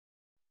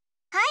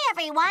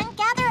everyone,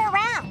 gather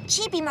around.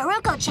 Chibi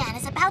Maruko Chan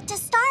is about to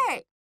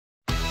start.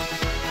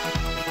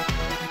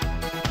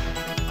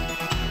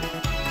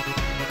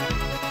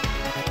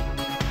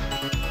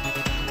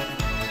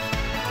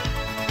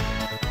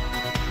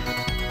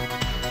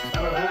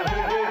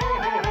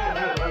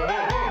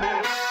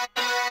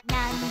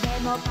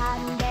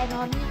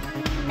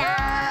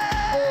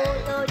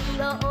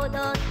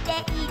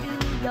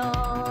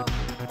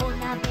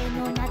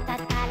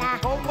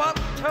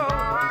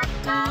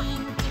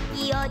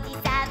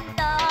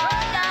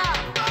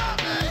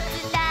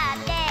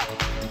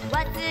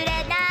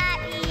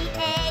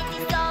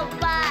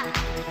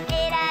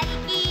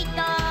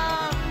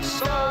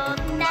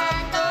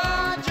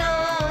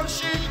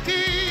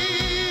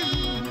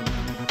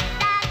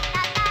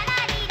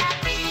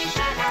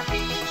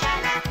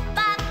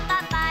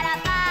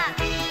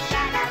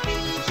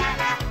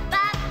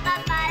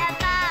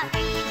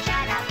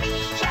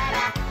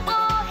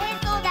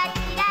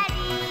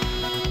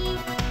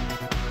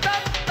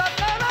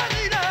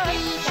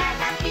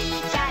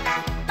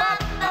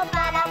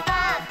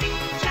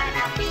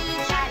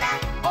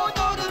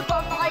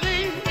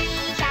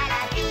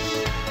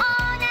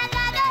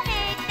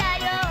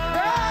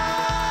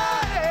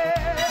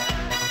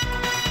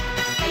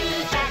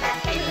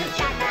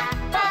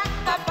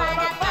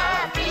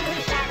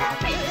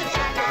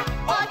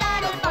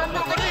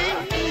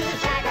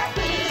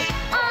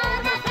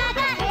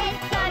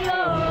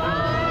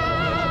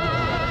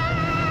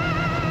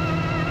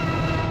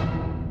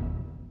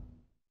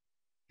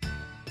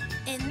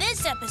 In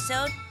this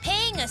episode,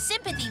 paying a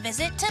sympathy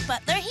visit to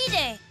Butler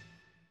Hide.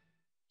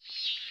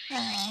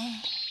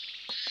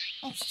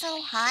 It's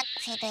so hot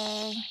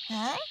today.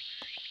 Huh?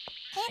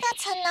 Hey,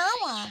 that's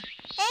Hanawa.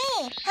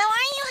 Hey, how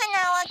are you,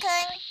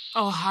 Hanawa-kun?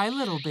 Oh, hi,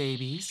 little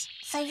babies.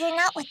 So you're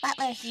not with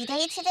Butler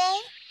Hide today?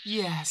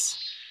 Yes.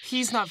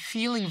 He's not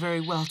feeling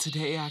very well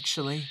today,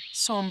 actually.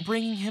 So I'm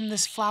bringing him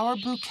this flower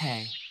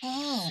bouquet.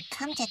 Hey,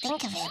 come to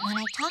think of it, when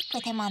I talked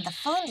with him on the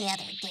phone the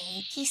other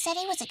day, he said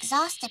he was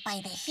exhausted by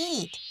the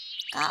heat.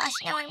 Gosh,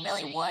 now I'm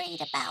really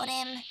worried about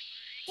him.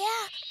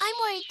 Yeah, I'm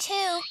worried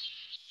too.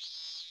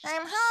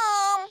 I'm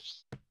home.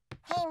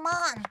 Hey,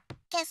 Mom,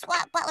 guess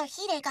what? Butler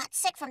Hide got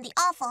sick from the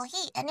awful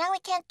heat, and now he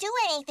can't do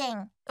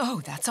anything.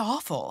 Oh, that's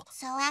awful.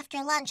 So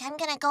after lunch, I'm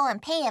gonna go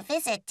and pay a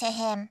visit to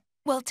him.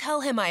 Well, tell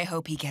him I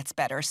hope he gets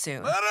better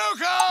soon.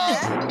 Maruko!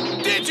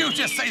 Huh? Did you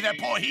just say that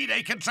poor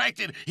Hide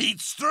contracted heat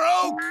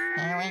stroke?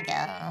 Here we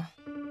go.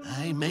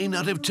 I may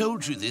not have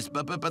told you this,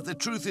 but the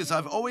truth is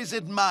I've always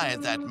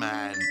admired that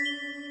man.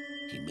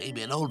 He may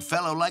be an old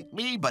fellow like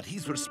me, but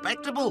he's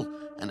respectable.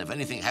 And if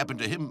anything happened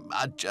to him,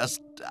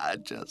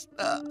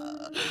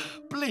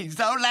 please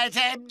don't let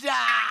him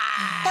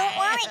die. Don't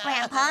worry,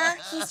 Grandpa.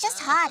 He's just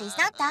hot. He's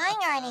not dying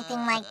or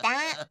anything like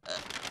that.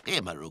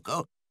 Here,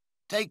 Maruko.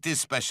 Take this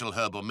special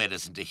herbal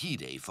medicine to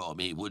Hide for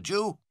me, would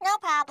you? No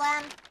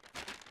problem.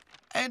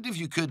 And if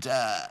you could,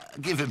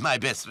 give him my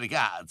best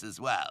regards as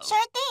well.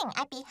 Sure thing.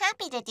 I'd be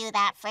happy to do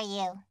that for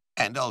you.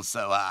 And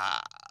also,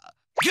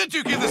 could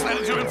you give this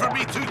letter to him for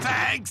me too,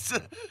 thanks?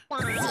 Seriously?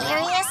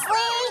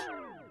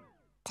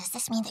 Does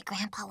this mean that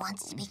Grandpa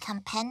wants to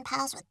become pen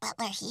pals with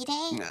Butler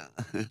Hide?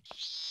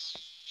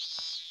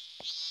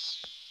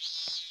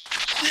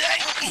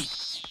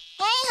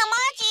 Hey,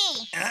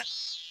 Hamaji!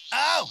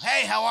 Oh,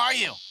 hey, how are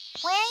you?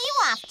 Where are you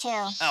off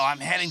to? Oh, I'm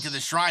heading to the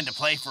shrine to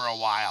play for a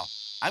while.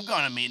 I'm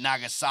going to meet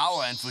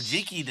Nagasawa and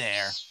Fujiki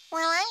there.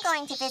 Well, I'm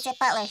going to visit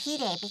Butler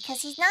Hide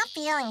because he's not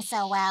feeling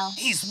so well.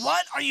 He's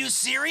what? Are you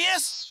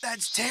serious?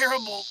 That's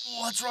terrible.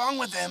 What's wrong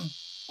with him?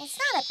 It's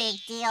not a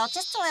big deal,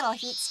 just a little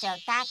heat stroke,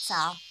 that's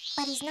all.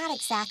 But he's not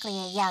exactly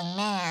a young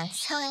man,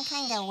 so I'm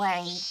kind of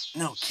worried.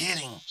 No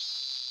kidding.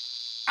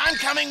 I'm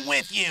coming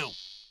with you.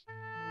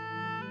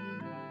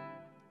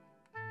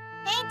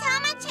 Hey,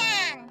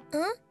 Tama-chan!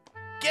 Huh?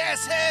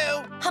 Guess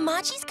who?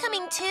 Hamaji's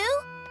coming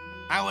too?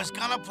 I was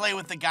gonna play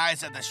with the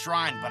guys at the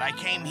shrine, but I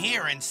came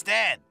here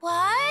instead.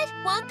 What?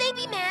 Won't they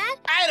be mad?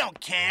 I don't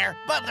care.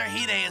 Butler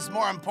Hide is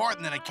more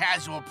important than a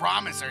casual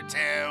promise or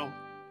two.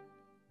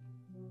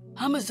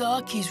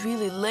 Hamazaki's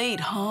really late,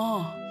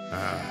 huh?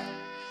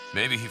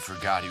 Maybe he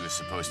forgot he was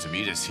supposed to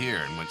meet us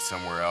here and went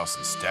somewhere else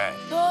instead.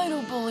 I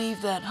don't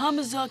believe that.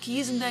 Hamazaki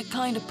isn't that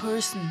kind of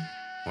person.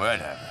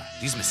 Whatever.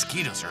 These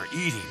mosquitoes are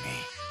eating me.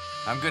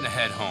 I'm gonna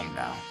head home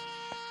now.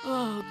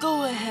 Oh,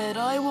 go ahead.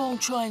 I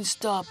won't try and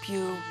stop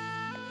you.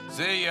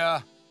 See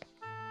ya.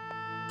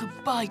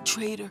 Goodbye,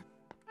 traitor.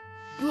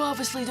 You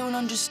obviously don't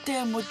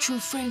understand what true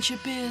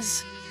friendship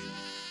is.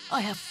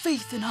 I have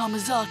faith in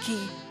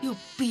Hamazaki. He'll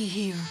be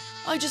here.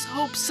 I just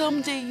hope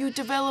someday you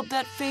develop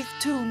that faith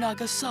too,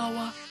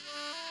 Nagasawa.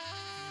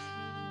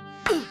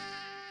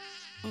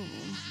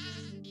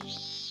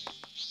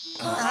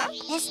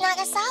 It's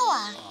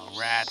Nagasawa. Oh,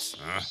 rats.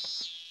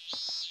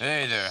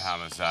 Hey there,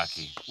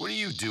 Hamazaki. What are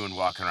you doing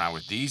walking around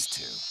with these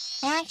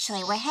two?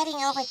 Actually, we're heading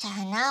over to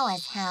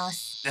Hanawa's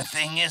house. The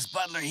thing is,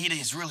 Butler Hide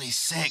is really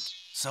sick,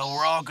 so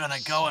we're all gonna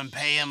go and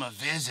pay him a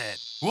visit.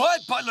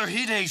 What? Butler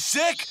Hide's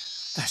sick?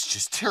 That's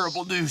just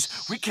terrible news.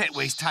 We can't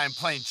waste time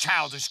playing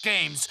childish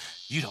games.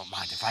 You don't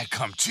mind if I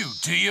come too,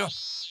 do you?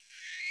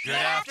 Good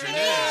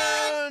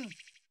afternoon.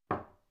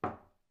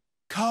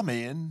 Come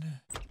in.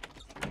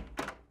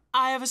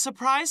 I have a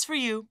surprise for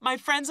you. My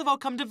friends have all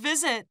come to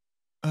visit.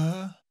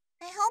 I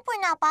hope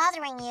we're not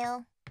bothering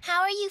you.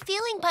 How are you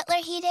feeling, Butler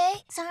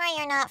Hide? Sorry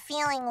you're not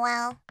feeling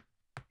well.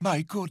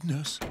 My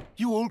goodness,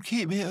 you all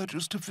came here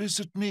just to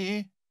visit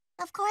me.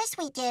 Of course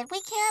we did. We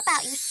care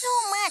about you so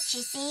much,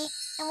 you see.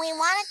 And we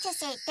wanted to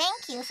say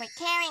thank you for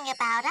caring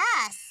about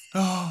us.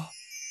 Oh,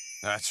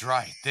 That's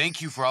right. Thank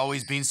you for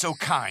always being so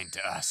kind to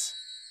us.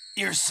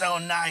 You're so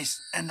nice,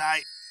 and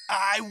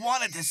I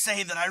wanted to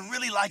say that I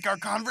really like our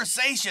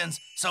conversations,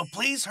 so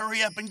please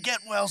hurry up and get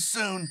well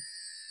soon.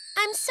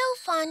 I'm so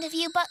fond of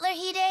you, Butler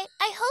Hide.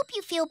 I hope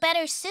you feel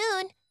better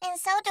soon. And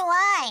so do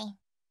I.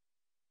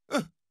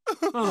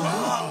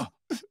 Oh.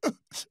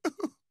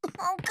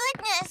 Oh,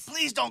 goodness.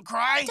 Please don't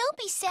cry. Don't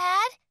be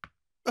sad.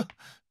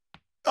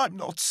 I'm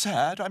not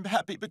sad. I'm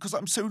happy because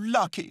I'm so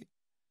lucky.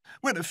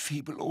 When a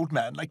feeble old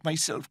man like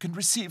myself can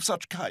receive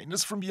such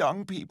kindness from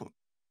young people,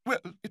 well,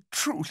 it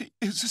truly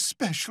is a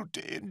special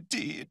day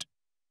indeed.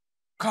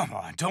 Come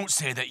on, don't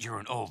say that you're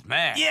an old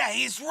man. Yeah,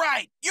 he's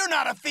right. You're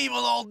not a feeble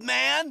old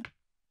man.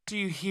 Do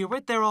you hear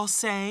what they're all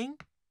saying?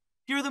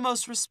 You're the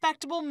most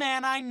respectable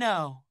man I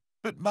know.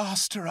 But,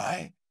 Master,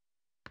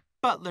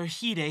 Butler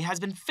Hide has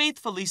been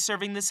faithfully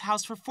serving this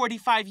house for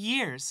 45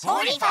 years.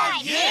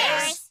 45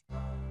 years?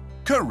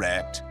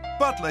 Correct.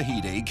 Butler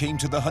Hide came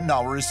to the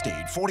Hanawa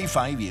estate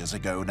 45 years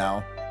ago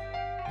now.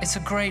 It's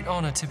a great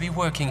honor to be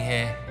working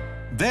here.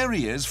 There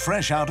he is,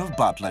 fresh out of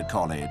Butler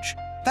College.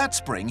 That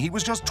spring, he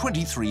was just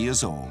 23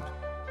 years old.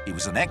 He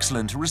was an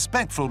excellent,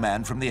 respectful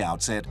man from the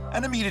outset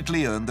and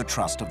immediately earned the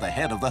trust of the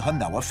head of the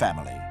Hanawa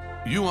family.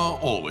 You are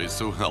always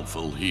so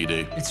helpful,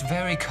 Hide. It's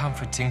very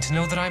comforting to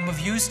know that I'm of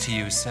use to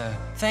you, sir.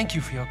 Thank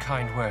you for your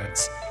kind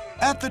words.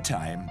 At the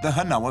time, the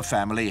Hanawa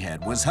family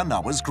head was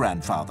Hanawa's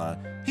grandfather.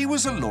 He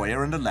was a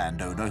lawyer and a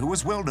landowner who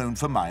was well known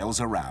for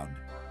miles around.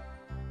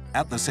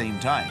 At the same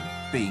time,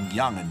 being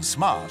young and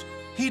smart,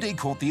 Hide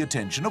caught the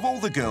attention of all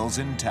the girls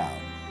in town,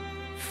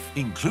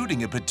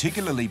 including a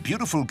particularly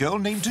beautiful girl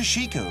named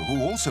Toshiko,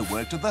 who also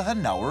worked at the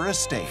Hanawa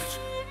estate.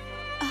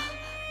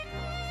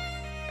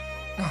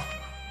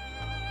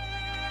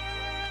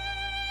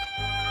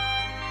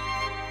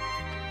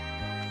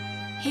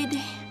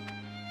 Hide,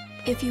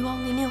 if you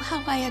only knew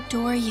how I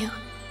adore you.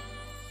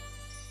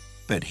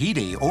 But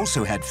Hide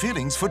also had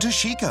feelings for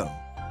Toshiko.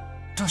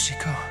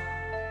 Toshiko,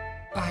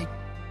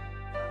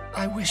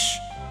 I wish...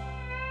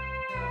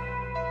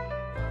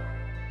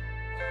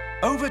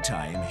 Over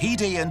time,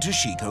 Hide and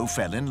Toshiko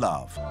fell in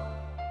love.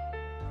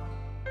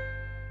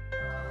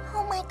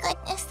 Oh, my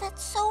goodness,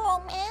 that's so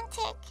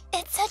romantic.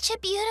 It's such a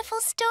beautiful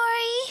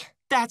story.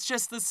 That's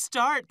just the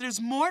start.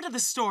 There's more to the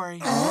story.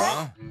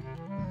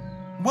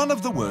 One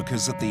of the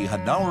workers at the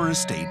Hanawa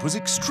estate was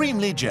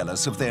extremely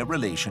jealous of their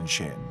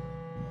relationship.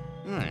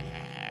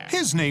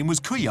 His name was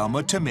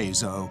Koyama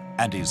Tamezo,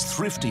 and his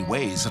thrifty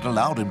ways had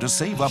allowed him to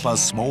save up a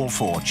small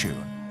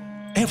fortune.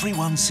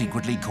 Everyone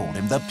secretly called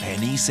him the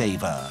Penny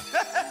Saver.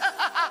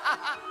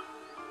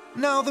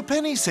 Now, the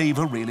Penny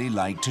Saver really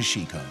liked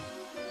Toshiko,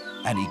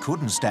 and he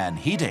couldn't stand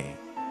Hide,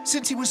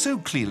 since he was so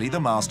clearly the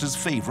master's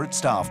favorite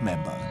staff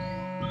member.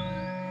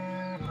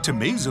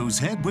 Tamezo's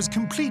head was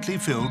completely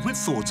filled with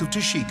thoughts of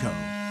Toshiko.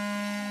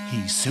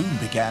 He soon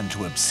began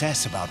to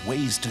obsess about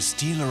ways to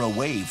steal her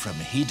away from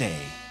Hide.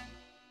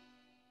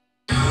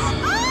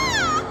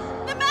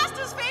 The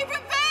master's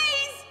favorite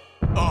vase!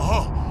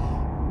 Oh,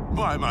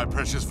 my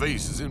precious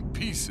vase is in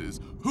pieces.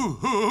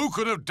 Who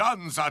could have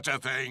done such a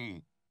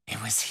thing?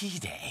 It was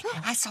Hide.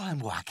 I saw him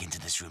walk into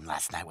this room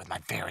last night with my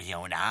very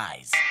own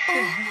eyes.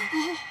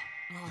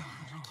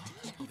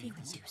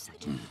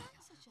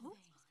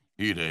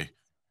 Hide,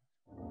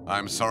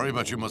 I'm sorry,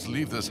 but you must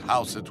leave this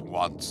house at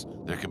once.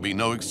 There can be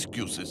no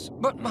excuses.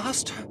 But,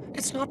 Master,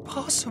 it's not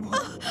possible.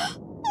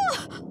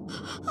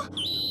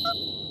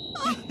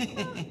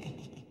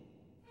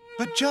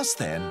 But just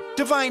then,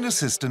 divine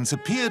assistance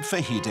appeared for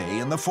Hide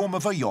in the form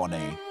of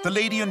Ayone, the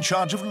lady in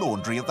charge of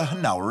laundry at the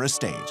Hanawa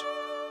estate.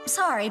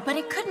 Sorry, but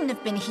it couldn't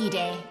have been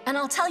Hide, and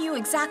I'll tell you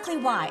exactly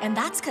why, and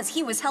that's because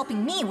he was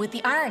helping me with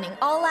the ironing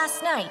all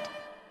last night.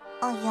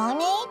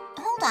 Ayone?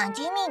 Hold on,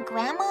 do you mean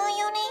Grandma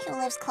Ayone, who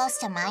lives close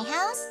to my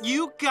house?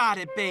 You got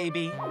it,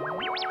 baby.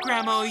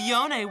 Grandma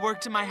Oyone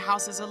worked in my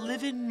house as a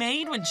live-in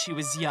maid when she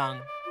was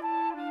young.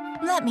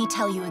 Let me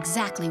tell you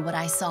exactly what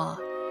I saw.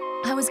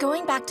 I was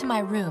going back to my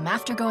room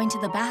after going to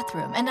the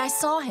bathroom, and I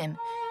saw him.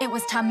 It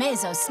was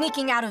Tamezo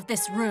sneaking out of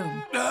this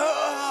room.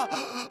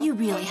 You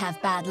really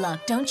have bad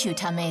luck, don't you,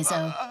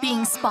 Tamezo?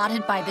 Being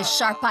spotted by this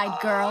sharp-eyed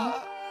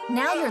girl?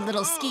 Now your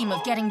little scheme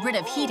of getting rid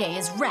of Hide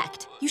is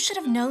wrecked. You should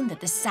have known that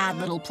this sad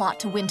little plot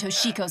to win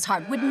Toshiko's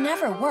heart would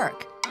never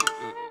work.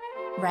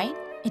 Right?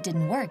 It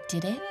didn't work,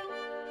 did it?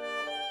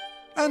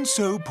 And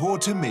so poor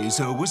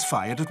Tamezo was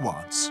fired at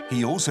once.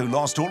 He also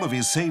lost all of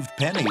his saved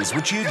pennies,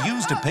 which he had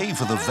used to pay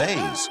for the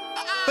vase.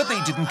 But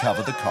they didn't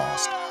cover the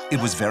cost. It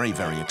was very,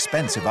 very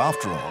expensive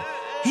after all.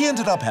 He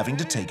ended up having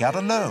to take out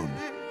a loan.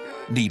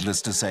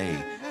 Needless to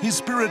say, His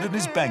spirit and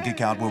his bank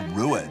account were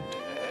ruined.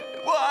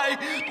 Why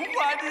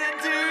did it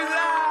do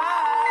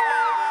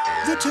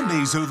that? The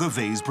Tamae the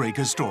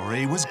Vase-Breaker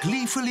story was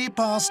gleefully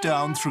passed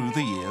down through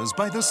the years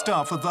by the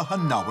staff of the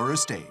Hanawa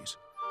estate.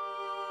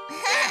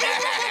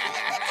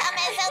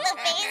 The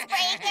face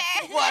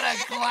breaker. What a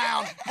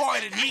clown!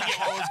 Boy, did he get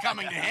what was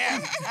coming to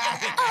him.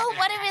 Oh,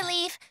 what a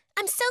relief.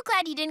 I'm so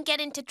glad you didn't get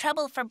into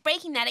trouble for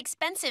breaking that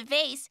expensive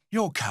vase.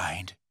 You're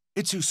kind.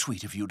 It's so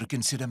sweet of you to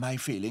consider my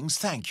feelings.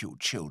 Thank you,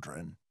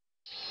 children.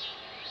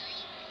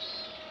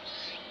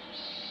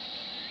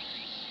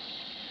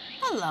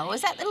 Hello,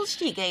 is that little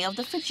Shige of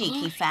the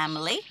Fujiki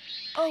family?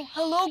 Oh,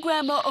 hello,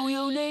 Grandma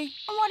Oyone.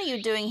 What are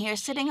you doing here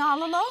sitting all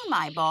alone,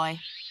 my boy?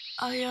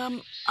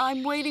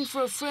 I'm waiting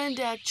for a friend,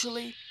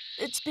 actually.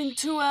 It's been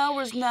 2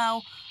 hours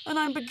now, and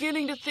I'm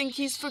beginning to think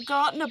he's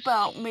forgotten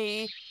about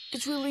me.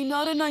 It's really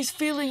not a nice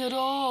feeling at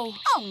all.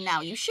 Oh,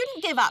 now, you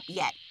shouldn't give up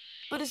yet.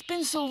 But it's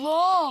been so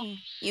long.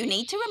 You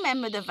need to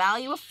remember the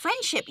value of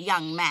friendship,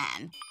 young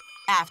man.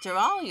 After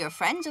all, your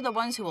friends are the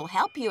ones who will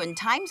help you in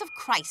times of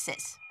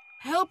crisis.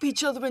 Help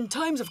each other in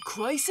times of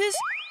crisis?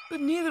 But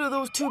neither of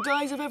those two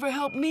guys have ever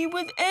helped me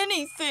with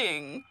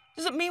anything.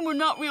 Does it mean we're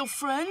not real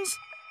friends?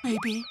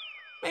 Maybe.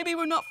 Maybe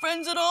we're not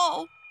friends at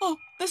all. Oh,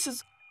 this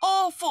is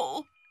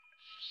awful.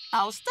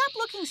 Oh, stop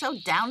looking so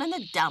down in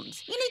the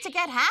dumps. You need to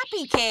get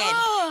happy, kid.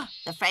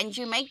 The friends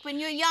you make when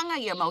you're young are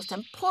your most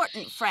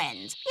important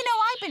friends. You know,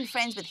 I've been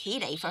friends with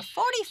Hide for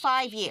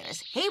 45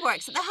 years. He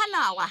works at the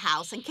Hanawa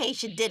house, in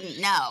case you didn't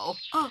know.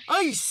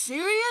 Are you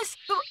serious?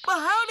 But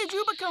how did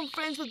you become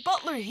friends with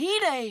Butler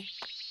Hide?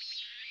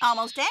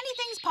 Almost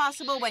anything's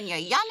possible when you're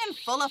young and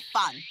full of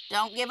fun.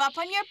 Don't give up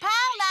on your pal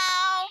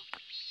now.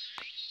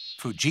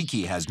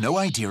 Fujiki has no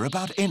idea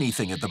about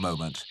anything at the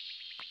moment.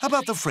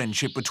 About the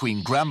friendship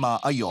between Grandma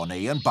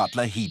Ayone and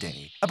Butler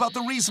Hide. About the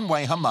reason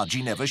why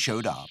Hamaji never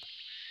showed up.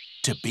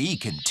 To be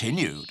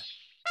continued.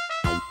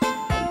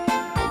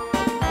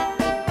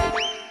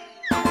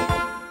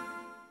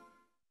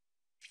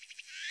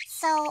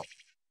 So,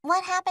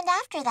 what happened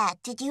after that?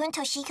 Did you and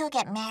Toshiko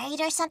get married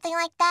or something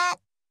like that?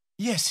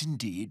 Yes,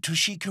 indeed.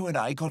 Toshiko and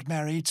I got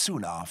married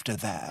soon after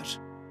that.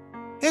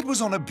 It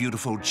was on a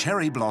beautiful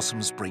cherry blossom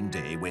spring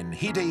day when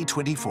Hide,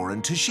 24,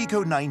 and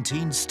Toshiko,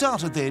 19,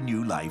 started their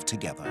new life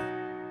together.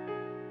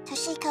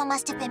 Toshiko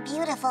must have been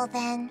beautiful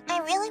then. I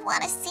really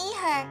want to see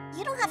her.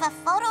 You don't have a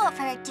photo of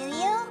her, do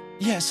you?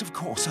 Yes, of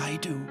course I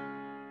do.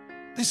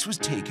 This was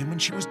taken when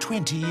she was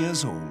 20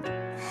 years old. Look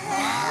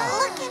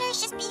at her,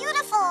 she's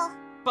beautiful.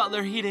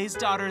 Butler Hide's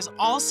daughter is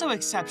also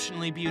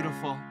exceptionally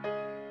beautiful.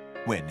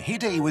 When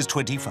Hide was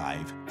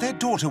 25, their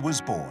daughter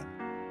was born.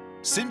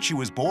 Since she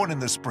was born in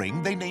the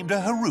spring, they named her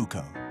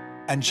Haruko,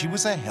 and she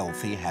was a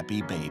healthy,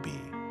 happy baby.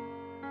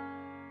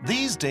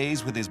 These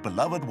days with his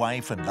beloved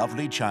wife and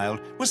lovely child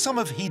were some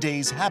of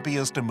Hide's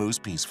happiest and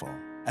most peaceful,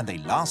 and they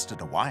lasted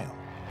a while.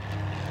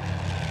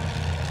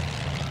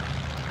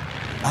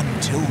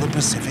 Until the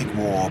Pacific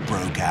War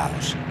broke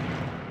out.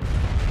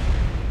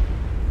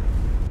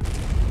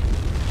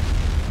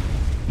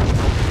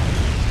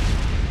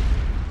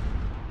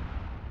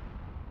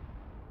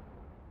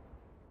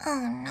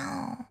 Oh,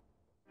 no.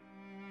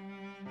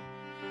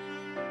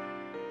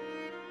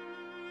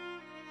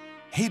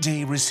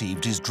 Hide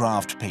received his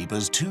draft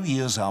papers 2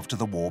 years after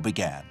the war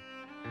began.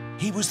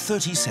 He was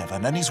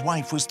 37 and his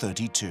wife was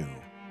 32.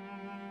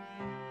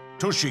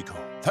 Toshiko,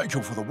 thank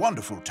you for the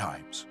wonderful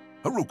times.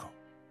 Haruko,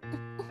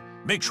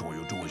 make sure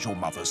you do as your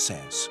mother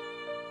says.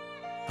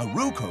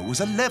 Haruko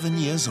was 11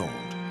 years old.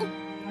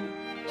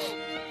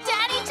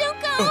 Daddy, don't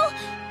go!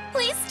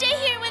 Please stay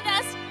here with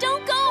us.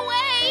 Don't go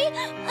away!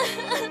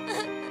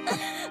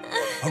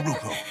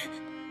 Haruko,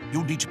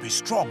 you need to be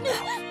strong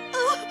now.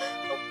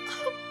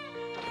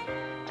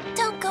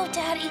 Don't go,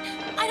 Daddy.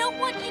 I don't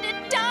want you to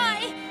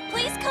die.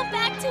 Please come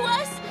back to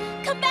us.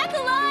 Come back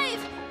alive.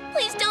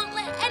 Please don't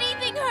let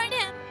anything hurt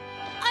him.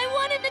 I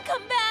want him to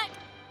come back.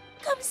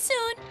 Come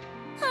soon.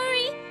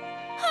 Hurry.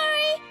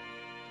 Hurry.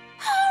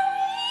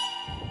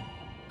 Hurry.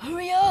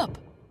 Hurry up.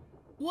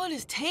 What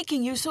is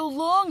taking you so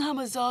long,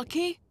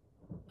 Hamazaki?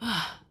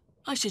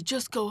 I should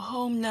just go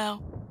home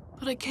now.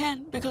 But I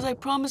can't because I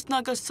promised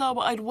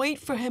Nagasawa I'd wait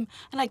for him,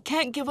 and I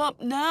can't give up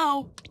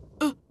now.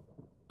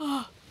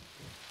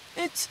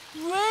 It's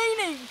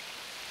raining!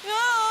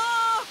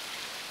 Ah!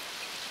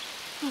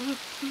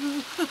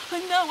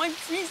 And now I'm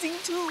freezing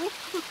too.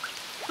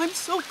 I'm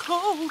so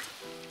cold.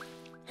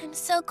 I'm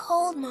so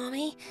cold,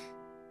 Mommy.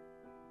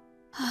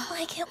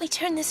 Why can't we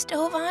turn the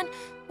stove on?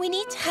 We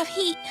need to have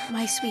heat.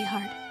 My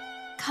sweetheart,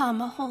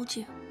 come, I'll hold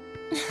you.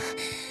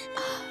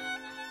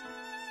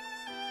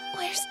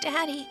 Where's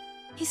Daddy?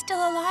 He's still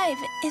alive,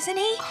 isn't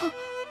he?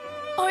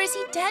 Or is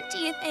he dead, do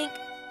you think?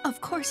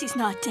 Of course he's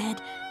not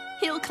dead.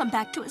 He'll come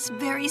back to us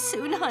very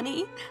soon,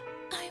 honey.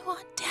 I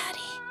want Daddy.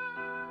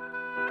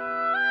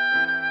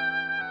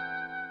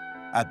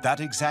 At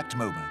that exact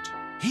moment,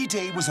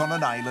 Hide was on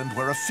an island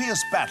where a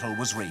fierce battle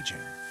was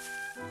raging.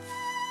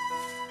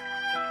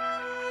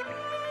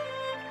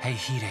 Hey,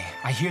 Hide,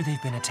 I hear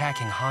they've been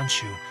attacking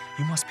Honshu.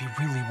 You must be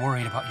really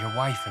worried about your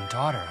wife and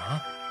daughter, huh?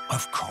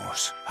 Of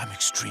course. I'm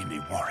extremely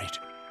worried.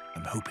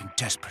 I'm hoping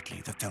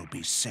desperately that they'll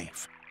be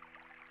safe.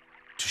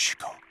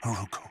 Toshiko,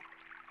 Haruko,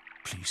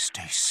 please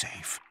stay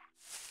safe.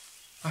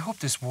 I hope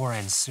this war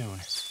ends soon.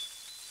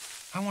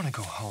 I want to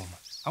go home.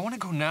 I want to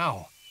go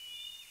now.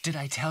 Did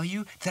I tell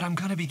you that I'm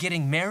gonna be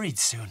getting married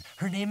soon?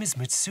 Her name is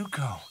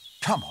Mitsuko.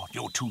 Come on,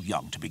 you're too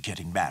young to be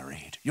getting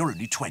married. You're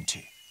only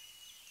 20.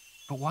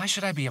 But why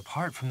should I be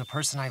apart from the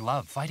person I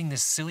love, fighting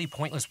this silly,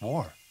 pointless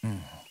war?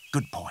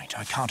 Good point.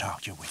 I can't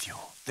argue with you.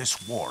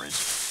 This war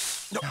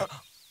is...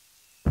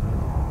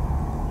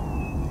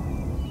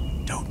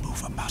 Don't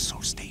move a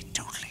muscle. Stay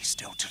totally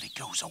still till he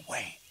goes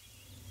away.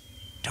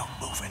 Don't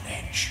move an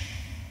inch.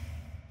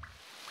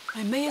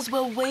 I may as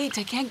well wait.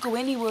 I can't go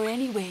anywhere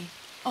anyway.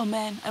 Oh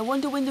man, I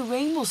wonder when the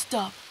rain will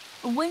stop.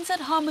 And when's that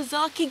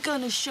Hamazaki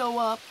gonna show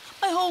up?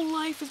 My whole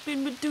life has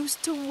been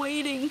reduced to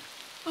waiting.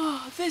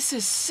 Oh, this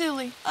is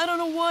silly. I don't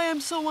know why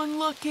I'm so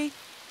unlucky.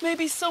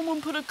 Maybe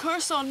someone put a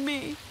curse on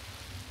me.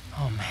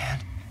 Oh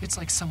man, it's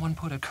like someone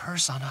put a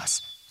curse on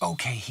us.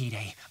 Okay,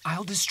 Hide,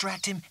 I'll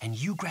distract him and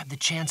you grab the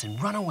chance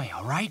and run away,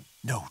 all right?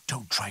 No,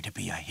 don't try to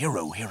be a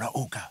hero,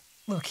 Hiraoka.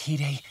 Look,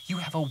 Hide, you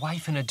have a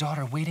wife and a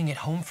daughter waiting at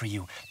home for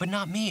you, but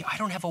not me. I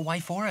don't have a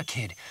wife or a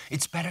kid.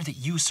 It's better that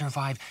you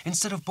survive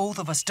instead of both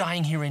of us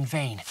dying here in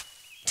vain.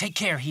 Take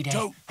care, Hide.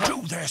 Don't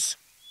do this.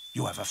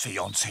 You have a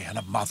fiancé and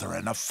a mother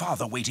and a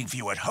father waiting for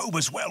you at home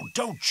as well,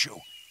 don't you?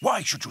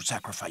 Why should you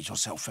sacrifice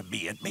yourself for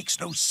me? It makes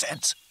no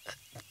sense.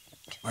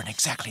 We're in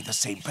exactly the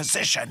same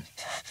position.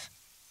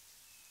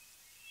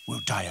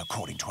 We'll die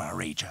according to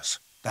our ages.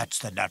 That's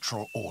the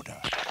natural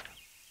order.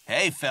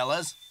 Hey,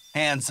 fellas,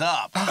 hands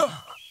up.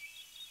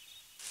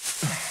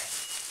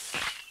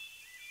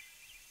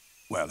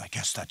 Well, I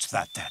guess that's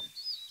that then.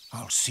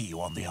 I'll see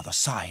you on the other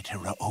side,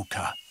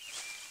 Hiraoka.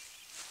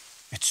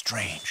 It's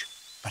strange,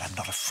 but I'm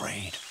not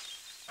afraid.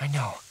 I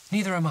know.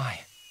 Neither am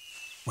I.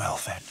 Well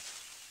then,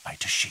 my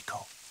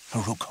Toshiko,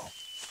 Haruko,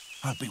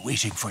 I'll be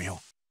waiting for you.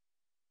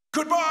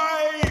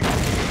 Goodbye!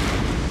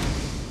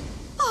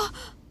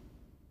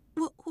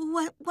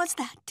 What was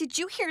that? Did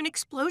you hear an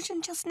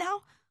explosion just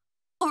now?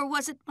 Or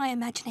was it my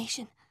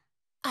imagination?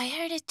 I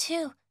heard it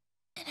too,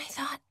 and I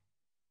thought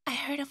I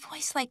heard a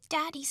voice like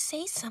Daddy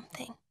say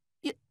something.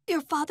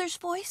 Your father's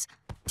voice?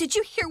 Did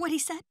you hear what he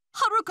said?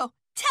 Haruko,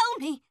 tell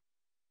me!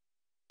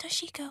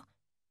 Toshiko,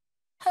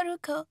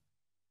 Haruko,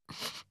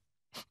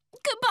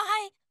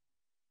 goodbye!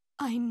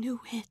 I knew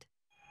it.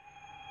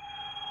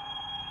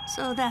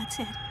 So that's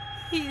it.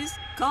 He's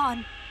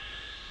gone.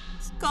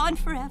 He's gone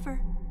forever.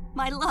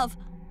 My love,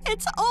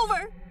 it's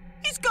over.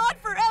 He's gone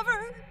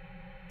forever.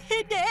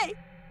 Hide!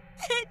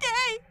 Hide!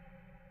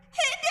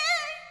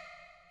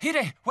 Hide!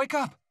 Hide, wake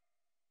up!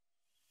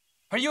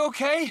 Are you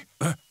okay?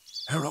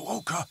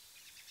 Hiraoka.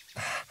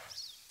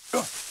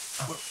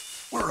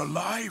 We're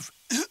alive.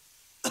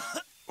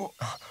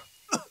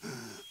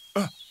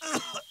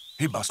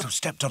 He must have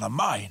stepped on a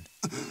mine.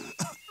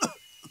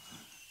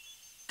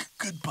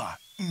 Goodbye,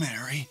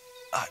 Mary.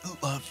 I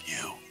love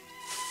you.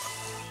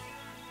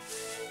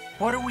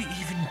 What are we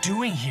even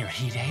doing here,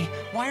 Hide?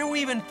 Why are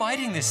we even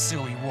fighting this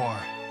silly war?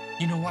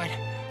 You know what?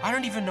 I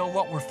don't even know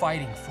what we're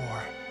fighting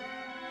for.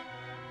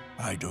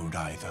 I don't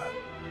either.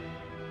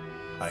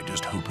 I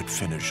just hope it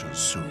finishes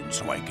soon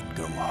so I can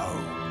go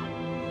home.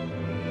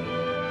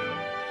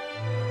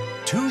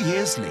 2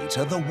 years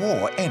later, the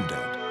war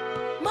ended.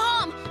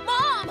 Mom!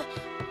 Mom!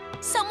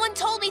 Someone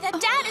told me that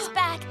Dad is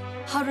back!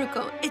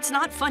 Haruko, it's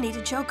not funny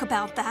to joke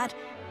about that.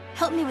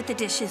 Help me with the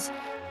dishes.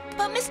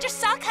 But Mr.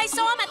 Sakai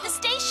saw him at the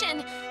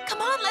station.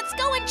 Come on, let's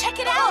go and check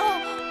it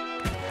out.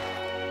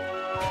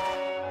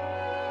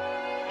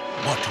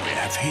 What do we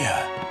have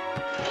here?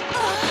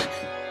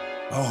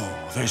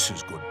 Oh, this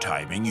is good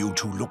timing. You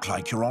two look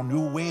like you're on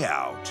your way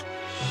out.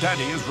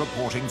 Daddy is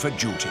reporting for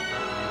duty.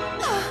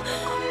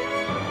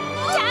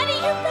 Daddy,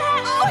 you're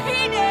back! Oh,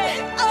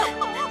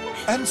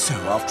 Hide! And so,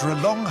 after a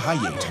long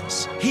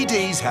hiatus,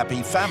 Hide's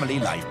happy family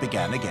life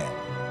began again.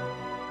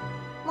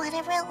 What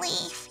a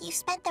relief. You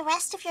spent the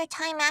rest of your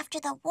time after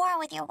the war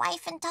with your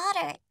wife and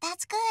daughter.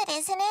 That's good,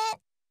 isn't it?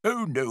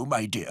 Oh, no,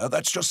 my dear.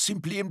 That's just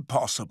simply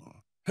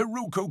impossible.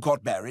 Haruko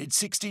got married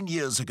 16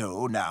 years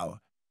ago now.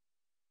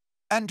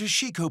 And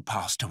Toshiko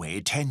passed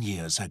away 10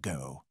 years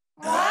ago.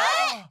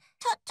 What?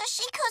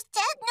 Toshiko's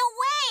dead? No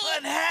way!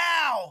 But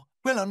how?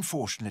 Well,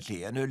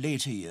 unfortunately, in her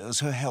later years,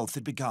 her health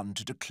had begun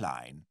to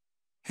decline.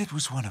 It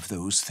was one of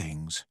those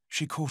things.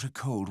 She caught a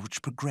cold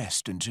which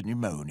progressed into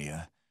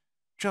pneumonia.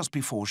 Just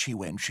before she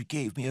went, she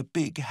gave me a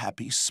big,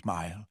 happy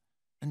smile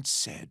and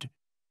said,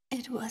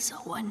 It was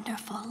a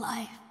wonderful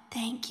life.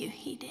 Thank you,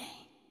 Hide.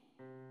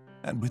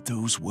 And with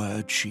those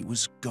words, she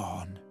was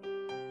gone.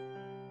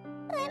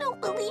 I don't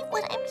believe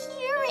what I'm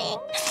hearing.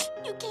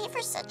 You gave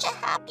her such a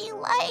happy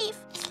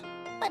life.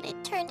 But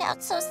it turned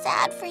out so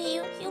sad for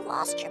you. You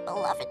lost your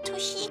beloved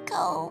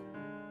Toshiko.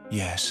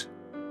 Yes.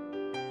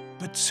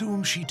 But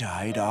soon she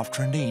died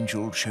after an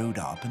angel showed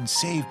up and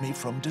saved me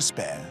from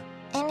despair.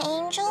 An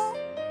angel?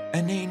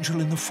 An angel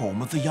in the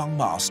form of the young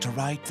master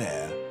right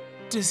there.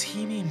 Does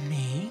he mean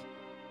me?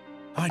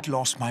 I'd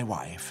lost my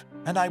wife,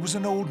 and I was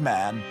an old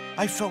man.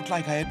 I felt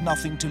like I had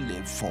nothing to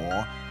live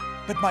for.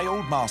 But my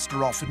old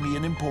master offered me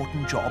an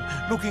important job,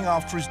 looking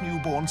after his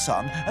newborn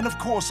son, and of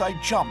course I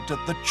jumped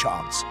at the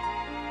chance.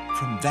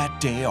 From that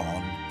day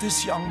on,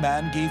 this young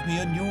man gave me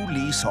a new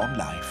lease on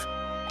life.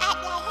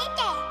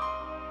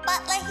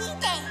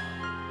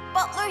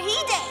 Butler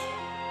Hide!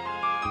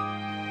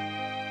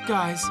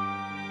 Guys,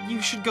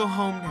 you should go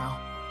home now.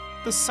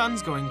 The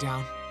sun's going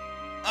down.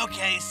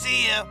 Okay,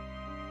 see you.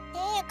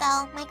 Here you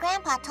go. My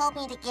grandpa told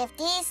me to give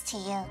these to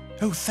you.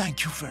 Oh,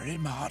 thank you very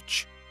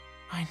much.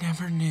 I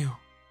never knew.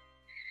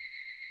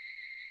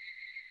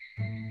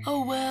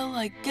 Oh well,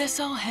 I guess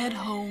I'll head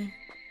home.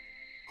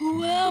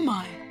 Who am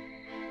I?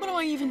 What am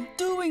I even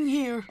doing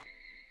here?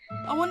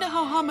 I wonder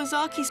how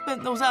Hamazaki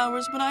spent those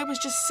hours when I was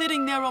just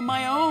sitting there on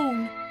my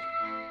own.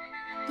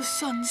 The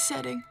sun's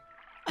setting.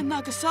 And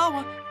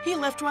Nagasawa, he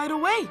left right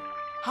away.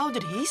 How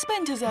did he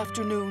spend his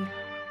afternoon?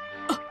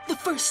 The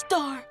first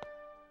star.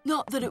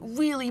 Not that it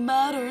really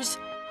matters.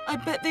 I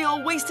bet they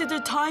all wasted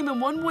their time in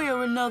one way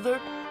or another.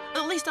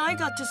 At least I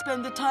got to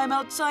spend the time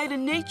outside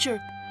in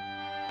nature.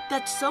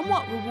 That's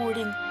somewhat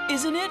rewarding,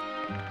 isn't it?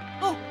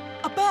 Oh,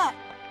 a bat.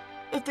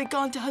 If they'd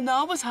gone to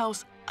Hanawa's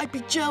house, I'd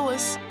be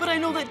jealous. But I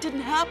know that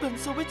didn't happen,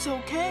 so it's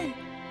okay.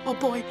 Oh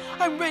boy,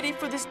 I'm ready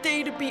for this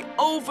day to be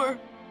over.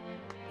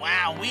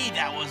 Wowee,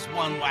 that was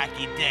one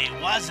wacky day,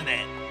 wasn't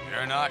it?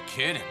 You're not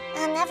kidding.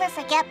 I'll never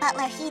forget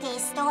Butler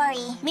Hide's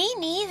story. Me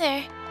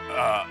neither.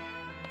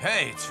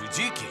 Hey, it's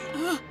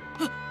Fujiki.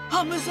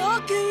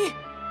 Hamazaki!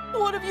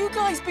 What have you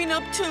guys been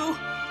up to?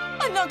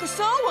 And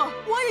Nagasawa,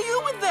 why are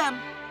you with them?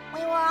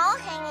 We were all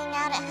hanging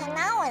out at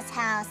Hanawa's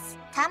house.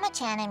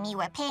 Tama-chan and me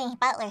were paying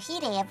Butler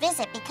Hide a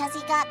visit because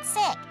he got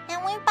sick.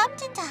 And we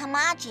bumped into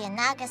Hamaji and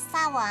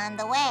Nagasawa on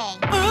the way.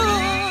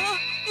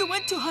 You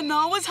went to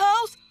Hanawa's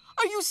house?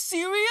 Are you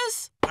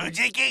serious?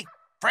 Fujiki,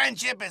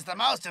 friendship is the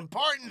most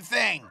important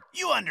thing.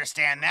 You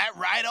understand that,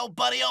 right, old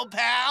buddy, old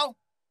pal?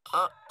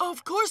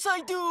 Of course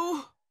I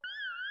do.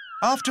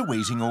 After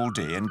waiting all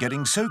day and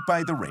getting soaked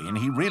by the rain,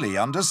 he really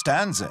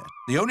understands it.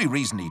 The only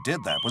reason he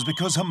did that was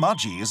because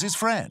Hamaji is his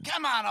friend.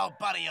 Come on, old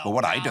buddy, old But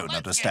what I pal, don't let's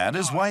understand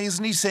get is going. why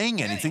isn't he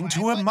saying anything to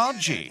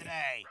Hamaji?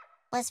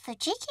 Was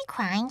Fujiki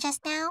crying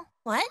just now?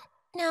 What?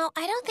 No,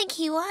 I don't think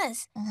he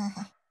was.